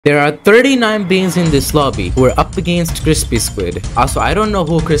There are 39 beings in this lobby who are up against Crispy Squid. Also, I don't know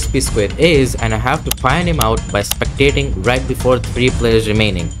who Crispy Squid is and I have to find him out by spectating right before 3 players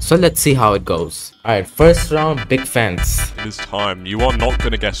remaining. So let's see how it goes. Alright, first round, big fence. It is time. You are not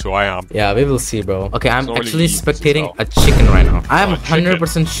gonna guess who I am. Yeah, we will see, bro. Okay, I'm It's actually already spectating a chicken right now. I'm a chicken.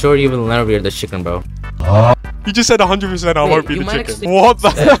 100% sure you will never be the chicken, bro. You just said 100% I won't be the chicken. Actually, What the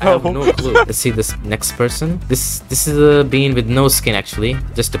I have hell? no clue. Let's see this next person. This is a bean with no skin actually,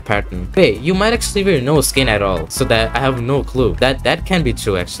 just a pattern. Hey, you might actually wear no skin at all, so that I have no clue. That can be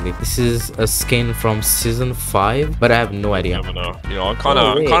true actually. This is a skin from season 5, but I have no idea. You never know. You know, I'm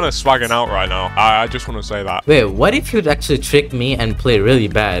kind of swagging out right now. I just want to say that. Wait, what if you'd actually trick me and play really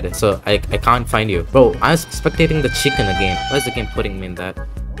bad, so I can't find you? Bro, I'm spectating the chicken again. Why is the game putting me in that?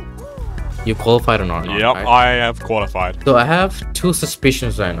 You qualified or not? Yep, right? I have qualified. So I have 2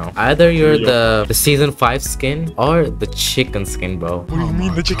 suspicions right now. Either you're the season 5 skin or the chicken skin, bro. What do you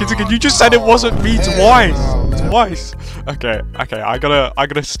mean the chicken skin? You just said it wasn't me twice. Okay. I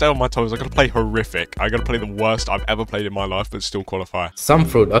gotta stay on my toes. I gotta play horrific. I gotta play the worst I've ever played in my life, but still qualify. Some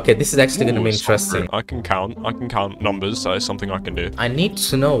fruit. Okay, this is actually gonna be interesting. I can count numbers. That is something I can do. I need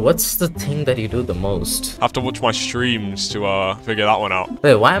to know what's the thing that you do the most. I have to watch my streams to figure that one out.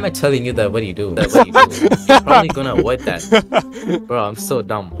 Wait, why am I telling you that? What do you do? You're probably gonna avoid that. Bro, I'm so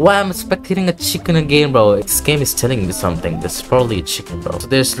dumb. Why am I spectating a chicken again, bro? This game is telling me something. This is probably a chicken, bro. So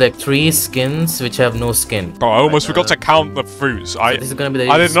there's like 3 skins which have no skin. Bro, I almost forgot to count the fruits. So this is gonna be the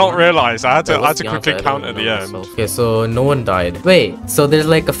I did not realize. I had to What's the quickly answer? I count don't at the know end. myself. Okay, so no one died. Wait, so there's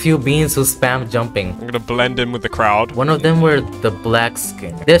like a few beans who spam jumping. I'm gonna blend in with the crowd. One of them were the black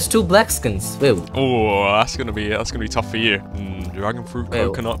skin. There's 2 black skins. Wait, Oh, that's gonna be tough for you. Dragon fruit,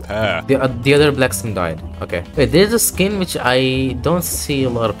 coconut, pear. the other black skin died. Okay. Wait, there's a skin which I don't see a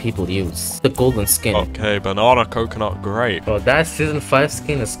lot of people use. The golden skin. Okay, banana, coconut, grape. Bro, that season 5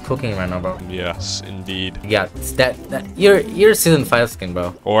 skin is cooking right now, bro. Yes, indeed. Yeah, it's that you're season 5 skin,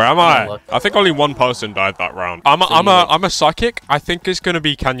 bro. Or am I? I think only one person died that round. I'm a psychic. I think it's gonna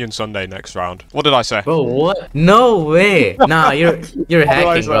be Canyon Sunday next round. What did I say? Bro, what? No way. Nah, you're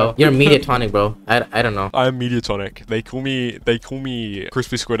hacking, bro. You're mediatonic, bro. I don't know. I'm Mediatonic. They call me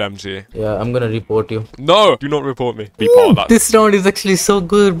Crispy Squid MC. Yeah, I'm gonna report you. No, do not report me. Be part of that. This round is actually so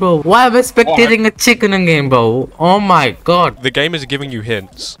good, bro. Why am I spectating a chicken again, bro? Oh my god. The game is giving you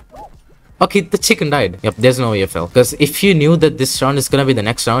hints. Okay, the chicken died. Yep, there's no way you fell. Because if you knew that this round is gonna be the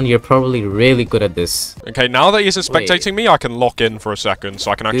next round, you're probably really good at this. Okay, now that you're spectating me, I can lock in for a second so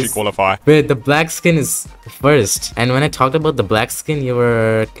I can actually qualify. Wait, the black skin is first. And when I talked about the black skin, you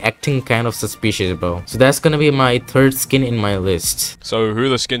were acting kind of suspicious, bro. So that's gonna be my 3rd skin in my list. So who are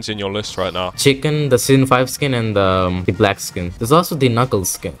the skins in your list right now? Chicken, the season 5 skin, and the black skin. There's also the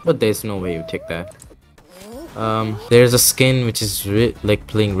knuckles skin, but there's no way you take that. There's a skin which is like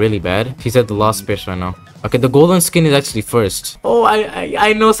playing really bad. He's at the last space right now. Okay, the golden skin is actually first. Oh,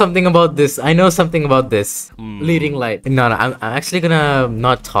 I know something about this. Leading light. No, I'm actually gonna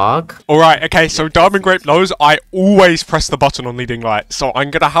not talk. All right. Okay. So Diamond Grape knows I always press the button on leading light. So I'm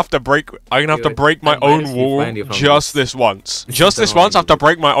gonna have to break. My own rule just this once. Just this once, I have to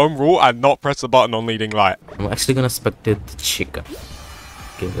break my own rule and not press the button on leading light. I'm actually gonna spectate the chicken.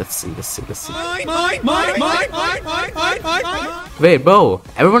 Okay, let's see. Wait, bro,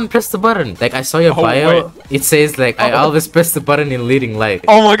 everyone press the button. Like, I saw your bio. Wait. It says like, I always press the button in leading light.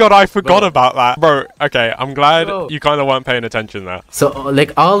 Oh my god, I forgot about that. Bro, okay, I'm glad you kind of weren't paying attention there. So,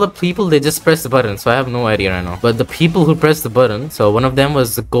 like, all the people, they just press the button, so I have no idea right now. But the people who pressed the button, so one of them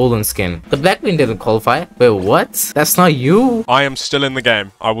was the golden skin. The black bean didn't qualify. Wait, what? That's not you? I am still in the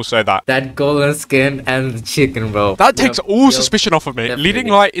game, I will say that. That golden skin and the chicken, bro. That takes all suspicion off of me. Definitely.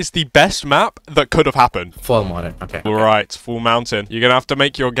 Leading light is the best map that could have happened. Full modern, okay. Alright, full mountain. You're gonna have to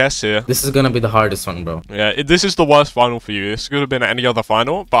make your guess here. This is gonna be the hardest one, bro. Yeah, this is the worst final for you. This could have been any other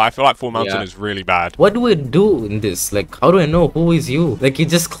final, but I feel like full mountain is really bad. What do we do in this? Like, how do I know who is you? Like, you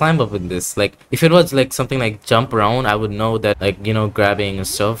just climb up in this. Like, if it was like something like jump around, I would know that, like, you know, grabbing and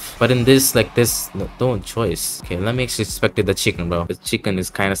stuff. But in this, like, no choice. Okay, let me actually spectate the chicken, bro. The chicken is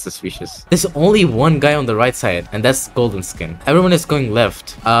kind of suspicious. There's only one guy on the right side, and that's golden skin. Everyone is going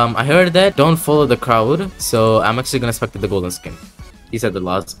left. I heard that don't follow the crowd, so I'm actually gonna spectate the golden skin. He's at the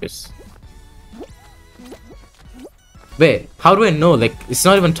last space. Wait, how do I know? Like, it's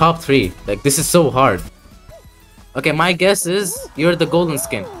not even top 3. Like, this is so hard. Okay, my guess is you're the golden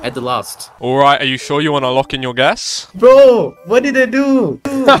skin at the last. Alright, are you sure you want to lock in your guess? Bro, what did I do?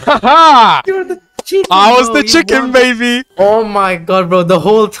 You're the cheating, I was bro. the You chicken, won. baby. Oh my god, bro. The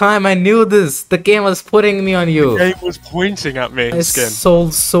whole time I knew this. The game was putting me on you. Game was pointing at me. I Skin.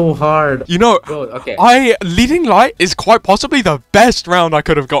 sold so hard. You know, Bro, okay. leading light is quite possibly the best round I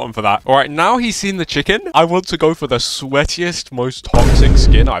could have gotten for that. All right, now he's seen the chicken. I want to go for the sweatiest, most toxic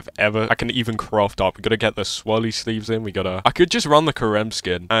skin I can even craft up. We gotta get the swirly sleeves in. I could just run the Karem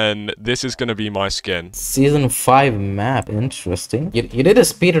skin, and this is gonna be my skin. Season 5 map. Interesting. You did a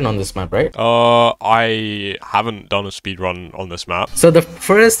speedrun on this map, right? I haven't done a speedrun on this map. So the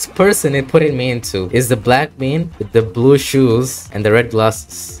first person it put me into is the black bean with the blue shoes and the red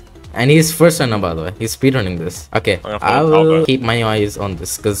glasses. And he's first runner, by the way. He's speedrunning this. Okay, I will keep my eyes on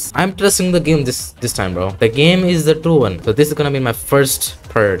this because I'm trusting the game this time, bro. The game is the true one. So this is gonna be my first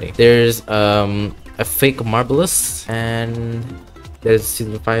priority. There's a fake marvelous, and there's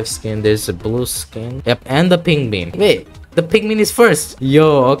season 5 skin. There's a blue skin. Yep, and the pink bean. Wait. The pigmin is first.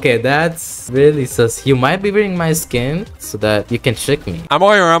 Yo, okay, that's really sus. You might be wearing my skin so that you can trick me. Am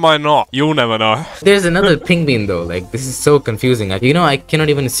I or am I not? You'll never know. There's another pigmin though. Like, this is so confusing. You know, I cannot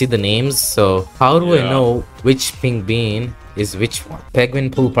even see the names. So how do I know which pigmin is which one?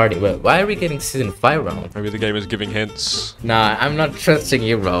 Penguin pool party. Well, why are we getting season 5 round? Maybe the game is giving hints. Nah, I'm not trusting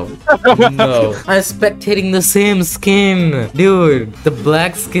you, bro. No. I'm spectating the same skin. Dude, the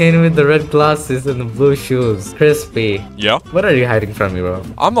black skin with the red glasses and the blue shoes. Crispy. Yeah? What are you hiding from me, bro?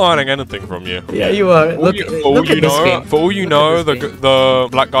 I'm not hiding anything from you. Yeah, you are. Look at this skin. For all you know, the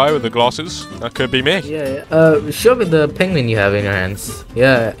black guy with the glasses, that could be me. Yeah. Show me the penguin you have in your hands.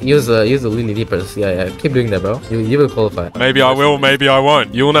 Yeah, use the lily leapers. Yeah. Keep doing that, bro. You will qualify. Maybe I will, maybe I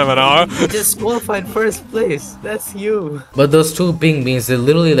won't. You'll never know. You just qualified first place. That's you. But those two pink beans, they're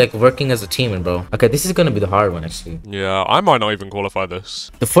literally like working as a team, bro. Okay, this is gonna be the hard one, actually. Yeah, I might not even qualify this.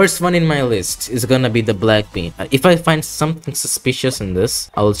 The first one in my list is gonna be the black bean. If I find something suspicious in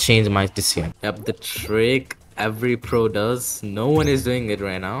this, I will change my decision. Yep, the trick every pro does. No one is doing it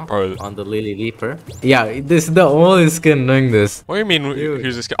right now. Bro. On the Lily Leaper. Yeah, this is the only skin doing this. What do you mean,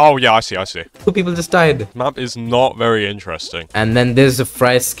 who's this guy? Oh, yeah, I see. 2 people just died. Map is not very interesting. And then there's a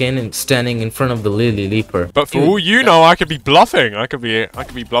fry skin and standing in front of the Lily Leaper. But for all you know, I could be bluffing. I could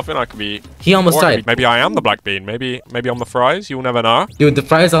be bluffing. I could be. He almost died. Maybe I am the black bean. Maybe I'm the fries. You'll never know. Dude, the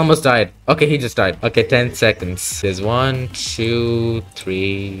fries almost died. Okay, he just died. Okay, 10 seconds. There's 1, 2,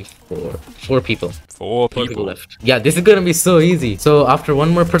 3, 4. 4 people. 4 people left. Yeah, this is gonna be so easy. So after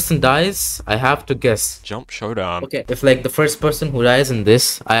one more person dies, I have to guess. Jump showdown. Okay, if like the first person who dies in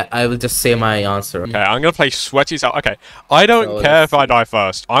this, I will just say my answer. Okay, I'm gonna play Sweaty's out. Okay, I don't care if I die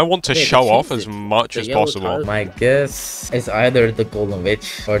first. I want to show off as much as possible. My guess is either the Golden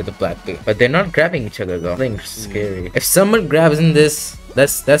Witch or the Black Bean. But they're not grabbing each other though. Something scary. If someone grabs in this,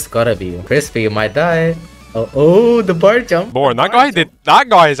 that's gotta be you. Crispy, you might die. Oh, the bar jump. Boring. That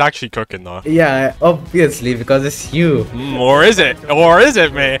guy is actually cooking though. Yeah, obviously, because it's you. Or is it? Or is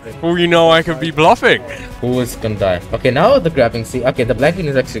it me? Well, you know I could be bluffing. Who is gonna die? Okay, now the grabbing. See, okay, the black bean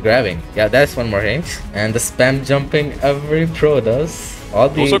is actually grabbing. Yeah, that's one more hint. And the spam jumping every pro does.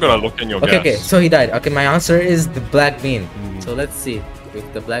 Also gotta look in your guess. Okay, so he died. Okay, my answer is the black bean. So let's see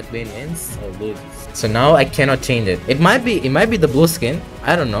if the black bean wins or loses. So now I cannot change it. It might be the blue skin.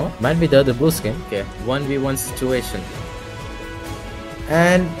 I don't know. Might be the other blue skin. Okay, 1v1 situation.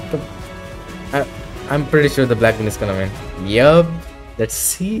 And I'm pretty sure the black bean is gonna win. Yup. Let's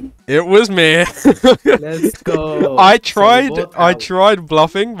see. It was me. Let's go. I tried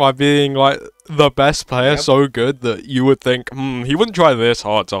bluffing by being like the best player, so good that you would think, he wouldn't try this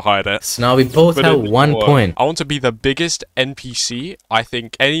hard to hide it. So now we both have 1 point. I want to be the biggest NPC I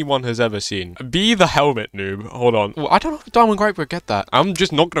think anyone has ever seen. Be the helmet noob. Hold on. Well, I don't know if Diamond Grape would get that. I'm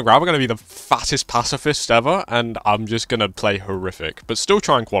just not gonna grab. I'm gonna be the fattest pacifist ever, and I'm just gonna play horrific, but still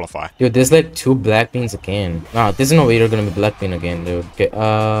try and qualify. Dude, there's like 2 black beans again. Nah, there's no way you're gonna be black bean again, dude. Okay,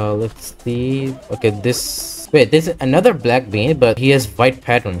 let's see. Okay, wait, there's another black bean, but he has white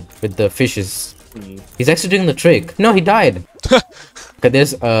pattern with the fishes. He's actually doing the trick. No, he died. Okay,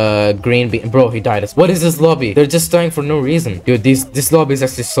 there's green bean. Bro, he died. What is this lobby? They're just dying for no reason. Dude, this lobby is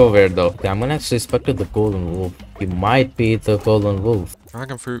actually so weird though. Okay, I'm gonna actually spec the golden wolf. He might be the golden wolf.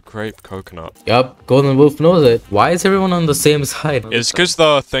 Dragon fruit, grape, coconut. Yup, golden wolf knows it. Why is everyone on the same side? It's because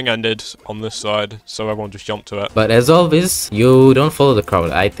the thing ended on this side, so everyone just jumped to it. But as always, you don't follow the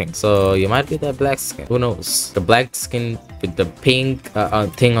crowd, I think. So you might be that black skin. Who knows? The black skin with the pink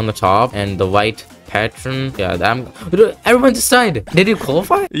thing on the top and the white pattern. Yeah, everyone just died. Did you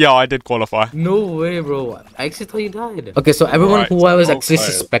qualify? Yeah, I did qualify. No way, bro. I actually thought you died. Okay, so everyone who I was actually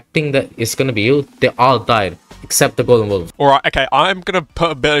suspecting that is gonna be you, they all died. Except the golden wolf. Alright, okay, I'm gonna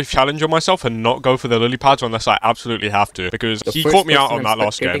put a bit of challenge on myself and not go for the lily pads unless I absolutely have to. Because he caught me out on that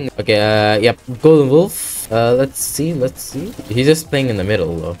last game. Okay, yep, golden wolf. Let's see. He's just playing in the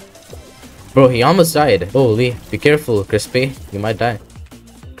middle though. Bro, he almost died. Holy, be careful, Crispy. You might die.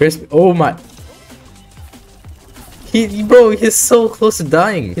 Crispy, oh my. Bro, he's so close to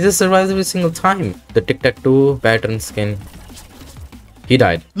dying. He just survives every single time. The tic-tac-toe pattern skin. He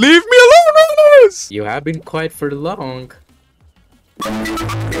died. Leave me alone, Alice! You have been quiet for long.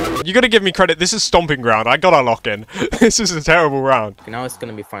 You gotta give me credit. This is stomping ground. I gotta lock in. This is a terrible round. Now it's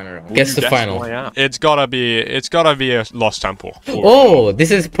gonna be final round. Guess the final. It's gotta be a lost temple. Oh,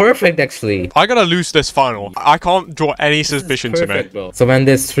 this is perfect actually. I gotta lose this final. I can't draw any suspicion to me. Bro. So when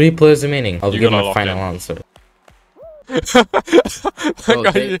there's 3 players remaining, I'll give my final answer. Did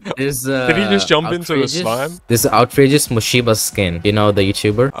he just jump into the slime? This outrageous Mushiba skin. You know the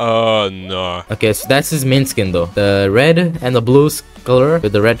YouTuber? No. Okay, so that's his main skin though. The red and the blue color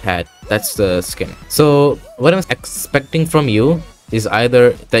with the red hat. That's the skin. So what I'm expecting from you is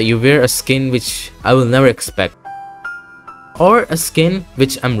either that you wear a skin which I will never expect, or a skin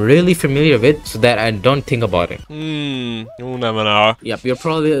which I'm really familiar with so that I don't think about it. You'll never know. Yep, you're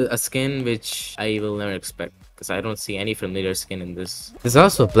probably a skin which I will never expect. Because I don't see any familiar skin in this. There's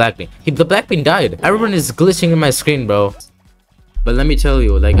also a Blackbean. The Blackbean died. Everyone is glitching in my screen, bro. But let me tell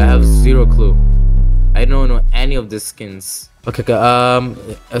you, like, I have 0 clue. I don't know any of these skins. Okay,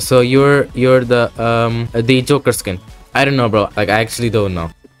 so you're the Joker skin. I don't know, bro. Like, I actually don't know.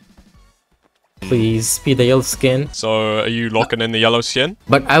 Please be the yellow skin. So are you locking in the yellow skin?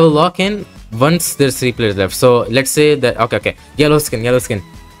 But I will lock in once there's 3 players left. So let's say that okay. Yellow skin.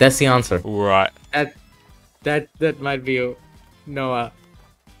 That's the answer. Right. That might be you. Noah.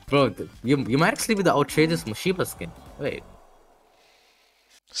 Bro, you might actually be the outrageous Mushiba skin. Wait.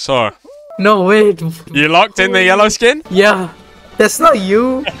 So. No, wait. You locked in the yellow skin? Yeah. That's not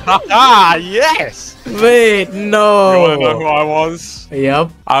you. Yes! Wait, no. You wanna know who I was?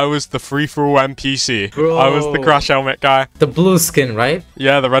 Yep. I was the free-for-all NPC. Bro. I was the crash helmet guy. The blue skin, right?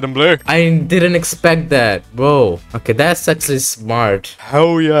 Yeah, the red and blue. I didn't expect that, bro. Okay, that's actually smart.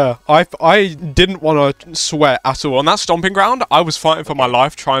 Hell yeah. I didn't want to sweat at all. On that stomping ground, I was fighting for my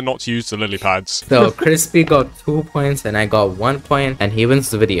life, trying not to use the lily pads. So, Crispy got 2 points and I got 1 point, and he wins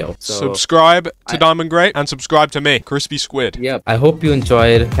the video. So, subscribe to Diamond Great and subscribe to me, Crispy Squid. Yep. I hope you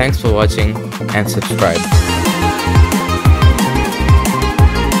enjoyed. Thanks for watching and subscribe.